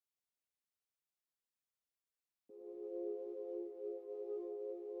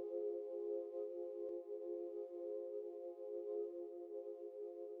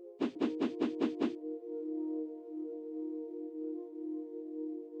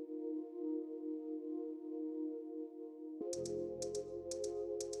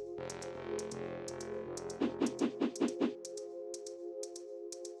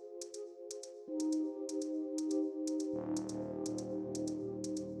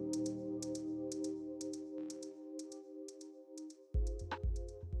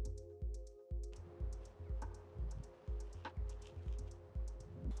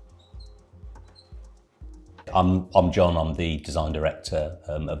I'm John, I'm the design director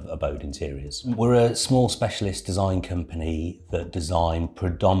of Abode Interiors. We're a small specialist design company that design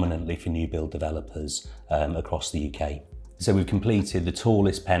predominantly for new build developers across the UK. So we've completed the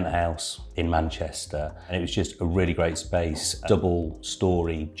tallest penthouse in Manchester, and it was just a really great space,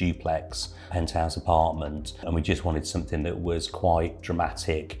 double-storey duplex penthouse apartment, and we just wanted something that was quite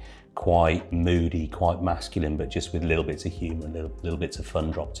dramatic, quite moody, quite masculine, but just with little bits of humour and little bits of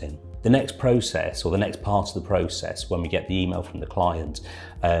fun dropped in. The next process, or the next part of the process, when we get the email from the client,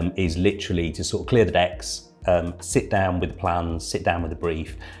 is literally to sort of clear the decks, sit down with the plans, sit down with a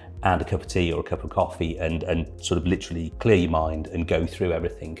brief, and a cup of tea or a cup of coffee, and sort of literally clear your mind and go through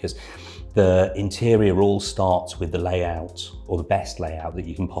everything, because the interior all starts with the layout, or the best layout that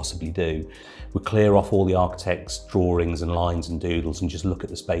you can possibly do. We clear off all the architect's drawings and lines and doodles and just look at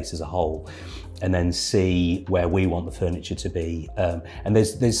the space as a whole, and then see where we want the furniture to be. And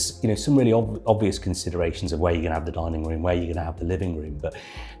there's some really obvious considerations of where you're going to have the dining room, where you're going to have the living room, but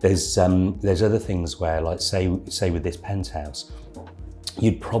there's other things where, like say with this penthouse,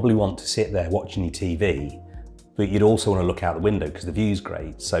 you'd probably want to sit there watching your TV, but you'd also want to look out the window because the view's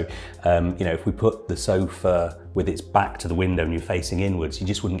great. So, if we put the sofa with its back to the window and you're facing inwards, you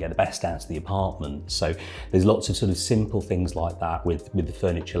just wouldn't get the best out of the apartment. So there's lots of sort of simple things like that with the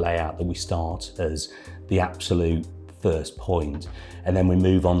furniture layout that we start as the absolute first point. And then we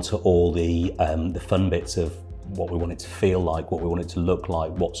move on to all the fun bits of what we want it to feel like, what we want it to look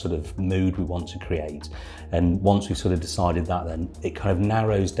like, what sort of mood we want to create. And once we've sort of decided that, then it kind of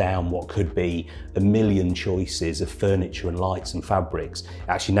narrows down what could be a million choices of furniture and lights and fabrics. It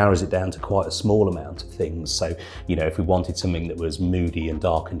actually narrows it down to quite a small amount of things. So, if we wanted something that was moody and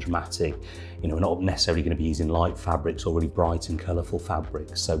dark and dramatic, we're not necessarily going to be using light fabrics or really bright and colourful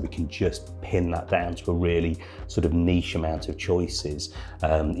fabrics. So we can just pin that down to a really sort of niche amount of choices.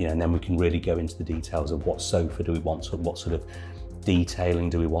 And then we can really go into the details of what sofa do we want, what sort of detailing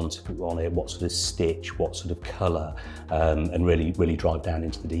do we want on it, what sort of stitch, what sort of colour, and really drive down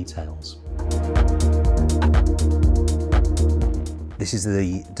into the details. This is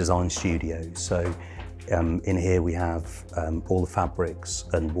the design studio. So in here we have all the fabrics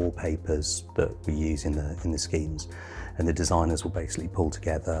and wallpapers that we use in the schemes, and the designers will basically pull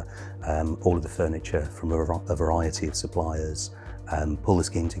together all of the furniture from a variety of suppliers, pull the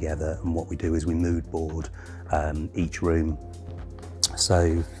scheme together, and what we do is we mood board each room.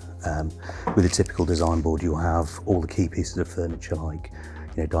 So with a typical design board, you'll have all the key pieces of furniture like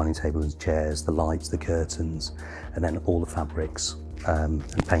dining tables, chairs, the lights, the curtains, and then all the fabrics and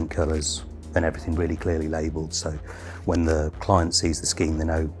paint colours and everything really clearly labelled. So when the client sees the scheme, they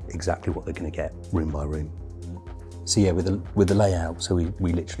know exactly what they're going to get room by room. So yeah, with the layout, so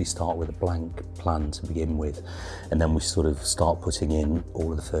we literally start with a blank plan to begin with, and then we sort of start putting in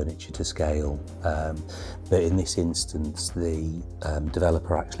all of the furniture to scale. But in this instance, the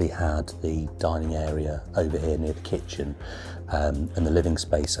developer actually had the dining area over here near the kitchen and the living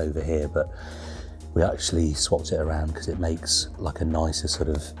space over here, but we actually swapped it around because it makes like a nicer sort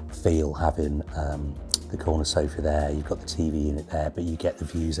of feel having the corner sofa there. You've got the TV unit there, but you get the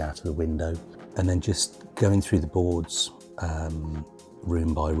views out of the window. And then just going through the boards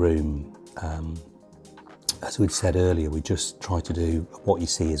room by room, as we'd said earlier, we just try to do what you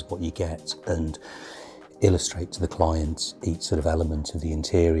see is what you get and illustrate to the client each sort of element of the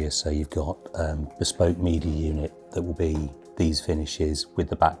interior. So you've got bespoke media unit that will be these finishes with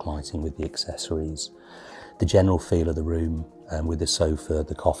the backlighting, with the accessories, the general feel of the room with the sofa,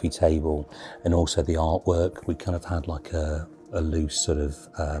 the coffee table, and also the artwork. We kind of had like a loose sort of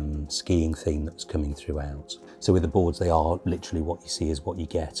skiing theme that's coming throughout. So with the boards, they are literally what you see is what you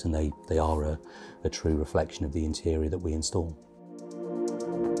get, and they are a true reflection of the interior that we install.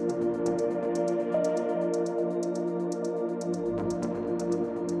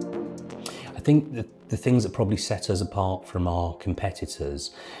 I think the things that probably set us apart from our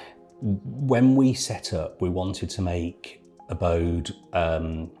competitors, when we set up, we wanted to make Abode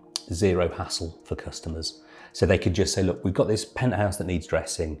zero hassle for customers. So they could just say, look, we've got this penthouse that needs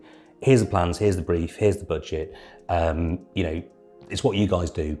dressing. Here's the plans, here's the brief, here's the budget. It's what you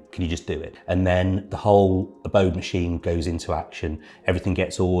guys do. Can you just do it? And then the whole Abode machine goes into action. Everything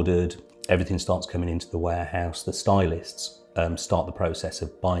gets ordered. Everything starts coming into the warehouse. The stylists start the process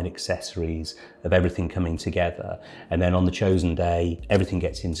of buying accessories, of everything coming together. And then on the chosen day, everything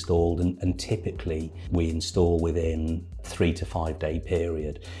gets installed, and typically we install within 3 to 5 day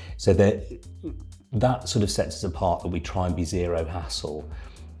period. So that sort of sets us apart, that we try and be zero hassle.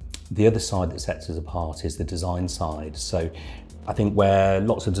 The other side that sets us apart is the design side. So I think where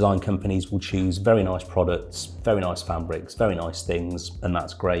lots of design companies will choose very nice products, very nice fabrics, very nice things, and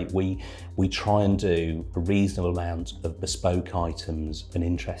that's great. We try and do a reasonable amount of bespoke items and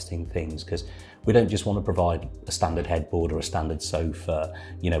interesting things, because we don't just want to provide a standard headboard or a standard sofa.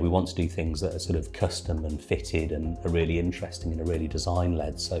 You know, we want to do things that are sort of custom and fitted and are really interesting and are really design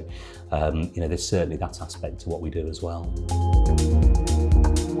led. So, you know, there's certainly that aspect to what we do as well.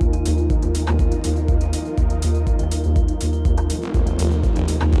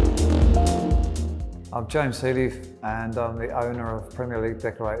 I'm James Healy and I'm the owner of Premier League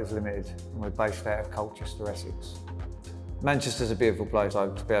Decorators Limited, and we're based out of Colchester, Essex. Manchester's a beautiful place,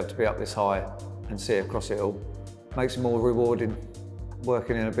 so to be able to be up this high and see across it all makes it more rewarding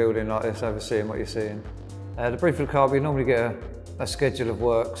working in a building like this, overseeing what you're seeing. The brief of the card, we normally get a schedule of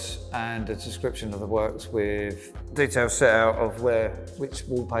works and a description of the works with details set out of which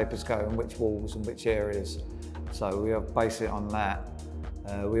wallpapers go and which walls and which areas. So we base it on that.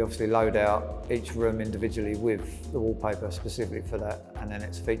 We obviously load out each room individually with the wallpaper specifically for that, and then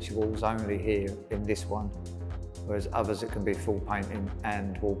it's feature walls only here in this one, whereas others it can be full painting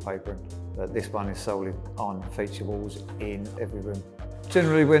and wallpapering. But this one is solely on feature walls in every room.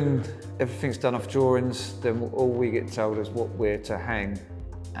 Generally when everything's done off drawings, then all we get told is what we're to hang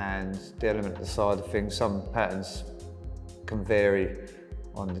and the element of the side of things. Some patterns can vary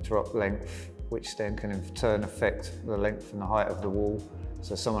on the drop length, which then can in turn affect the length and the height of the wall.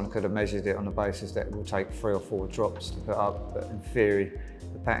 So someone could have measured it on the basis that it will take 3 or 4 drops to put up, but in theory,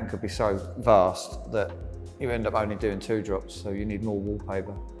 the pattern could be so vast that you end up only doing 2 drops, so you need more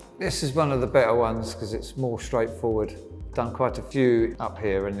wallpaper. This is one of the better ones because it's more straightforward. Done quite a few up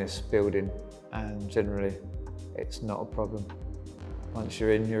here in this building, and generally it's not a problem. Once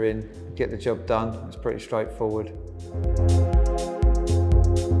you're in, you get the job done. It's pretty straightforward.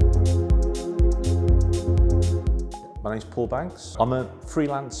 My name's Paul Banks. I'm a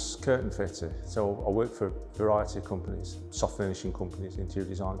freelance curtain fitter, so I work for a variety of companies, soft furnishing companies, interior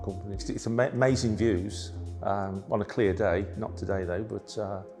design companies. It's amazing views on a clear day, not today though,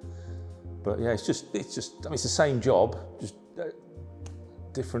 but yeah, it's just, I mean, it's the same job, just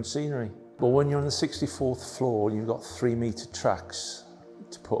different scenery. But when you're on the 64th floor and you've got 3-metre tracks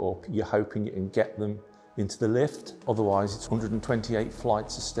to put up, you're hoping you can get them into the lift. Otherwise, it's 128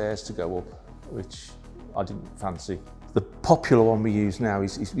 flights of stairs to go up, which I didn't fancy. The popular one we use now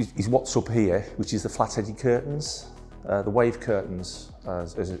is what's up here, which is the flat-headed curtains. The wave curtains,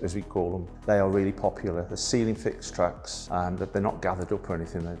 as we call them, they are really popular. The ceiling fixed tracks, and they're not gathered up or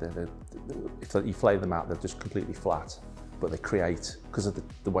anything. If you flay them out, they're just completely flat. But they create, because of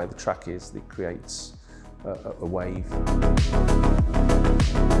the way the track is, it creates a wave.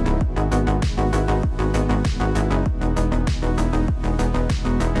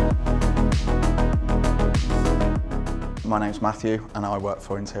 My name's Matthew and I work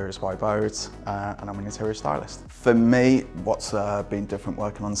for Interiors by Abode and I'm an interior stylist. For me, what's been different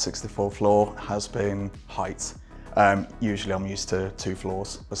working on the 64th floor has been height. Usually I'm used to 2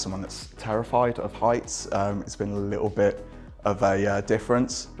 floors. For someone that's terrified of heights, it's been a little bit of a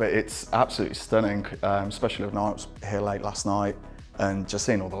difference, but it's absolutely stunning, especially when I was here late last night and just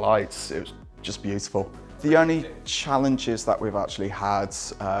seeing all the lights, it was just beautiful. The only challenges that we've actually had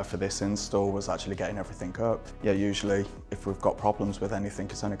for this install was actually getting everything up. Yeah, usually if we've got problems with anything,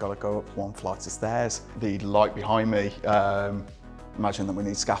 it's only got to go up 1 flight of stairs. The light behind me, imagine that we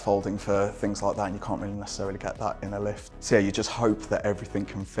need scaffolding for things like that and you can't really necessarily get that in a lift. So yeah, you just hope that everything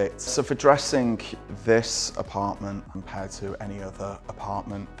can fit. So for dressing this apartment compared to any other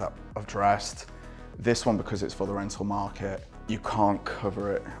apartment that I've dressed, this one, because it's for the rental market, you can't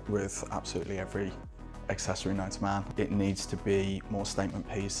cover it with absolutely every accessory known to man. It needs to be more statement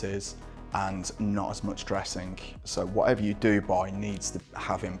pieces and not as much dressing. So whatever you do buy needs to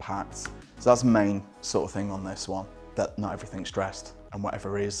have impact. So that's the main sort of thing on this one, that not everything's dressed and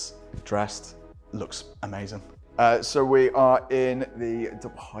whatever is dressed looks amazing. So we are in the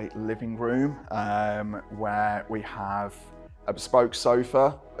double height living room where we have a bespoke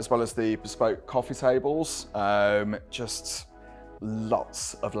sofa as well as the bespoke coffee tables. Just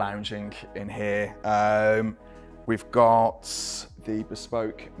lots of lounging in here. We've got the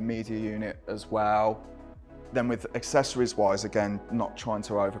bespoke media unit as well. Then with accessories wise, again, not trying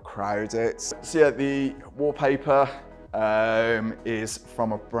to overcrowd it. So yeah, the wallpaper is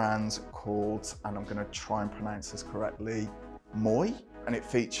from a brand called, and I'm going to try and pronounce this correctly, Moi, and it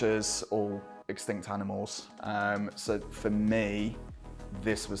features all extinct animals. So for me,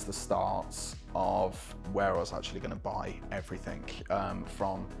 this was the start of where I was actually going to buy everything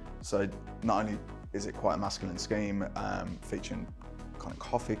from. So not only is it quite a masculine scheme, featuring kind of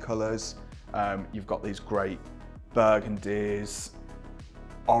coffee colours, you've got these great burgundies,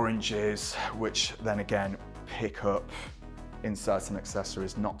 oranges, which then again pick up in certain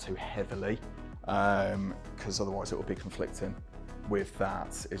accessories not too heavily, because otherwise it will be conflicting with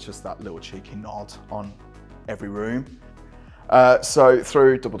that. It's just that little cheeky nod on every room. So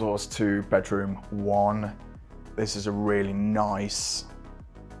through double doors to bedroom 1, this is a really nice,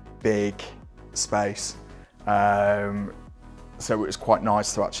 big space. So it was quite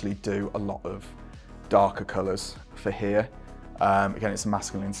nice to actually do a lot of darker colours for here. Again, it's a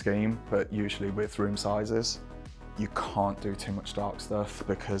masculine scheme, but usually with room sizes, you can't do too much dark stuff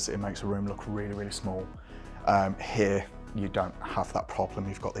because it makes a room look really, really small. Here, you don't have that problem.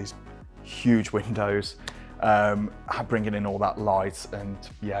 You've got these huge windows, bringing in all that light, and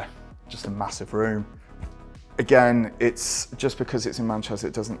yeah, just a massive room. Again, it's just because it's in Manchester,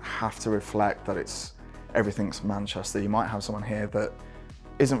 it doesn't have to reflect that everything's Manchester. You might have someone here that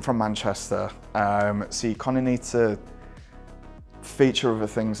isn't from Manchester, so you kind of need to feature other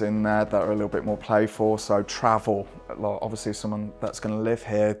things in there that are a little bit more playful. So travel, obviously someone that's going to live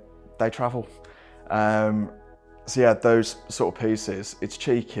here, they travel. So yeah, those sort of pieces, it's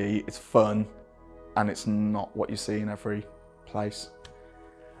cheeky, it's fun, and it's not what you see in every place.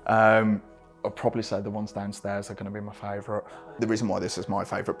 I'd probably say the ones downstairs are going to be my favourite. The reason why this is my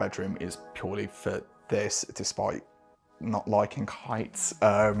favourite bedroom is purely for this, despite not liking heights.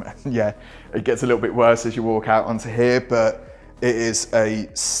 Yeah, it gets a little bit worse as you walk out onto here, but it is a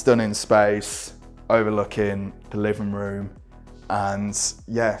stunning space overlooking the living room. And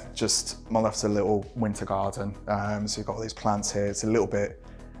yeah, just my left's a little winter garden. So you've got all these plants here. It's a little bit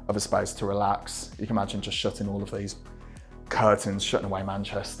of a space to relax. You can imagine just shutting all of these curtains, shutting away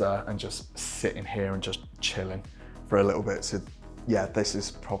Manchester, and just sitting here and just chilling for a little bit. So yeah, this is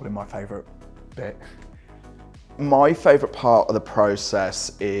probably my favourite bit. My favourite part of the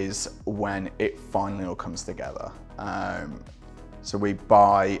process is when it finally all comes together. So we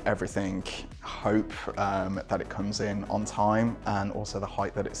buy everything, hope that it comes in on time and also the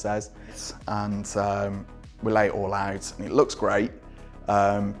height that it says. And we lay it all out and it looks great,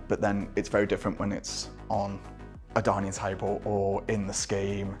 but then it's very different when it's on a dining table or in the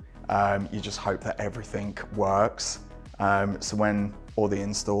scheme. You just hope that everything works. So when all the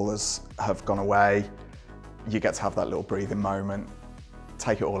installers have gone away, you get to have that little breathing moment,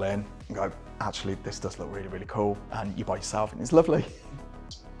 take it all in and go, actually, this does look really, really cool. And you buy yourself and it's lovely.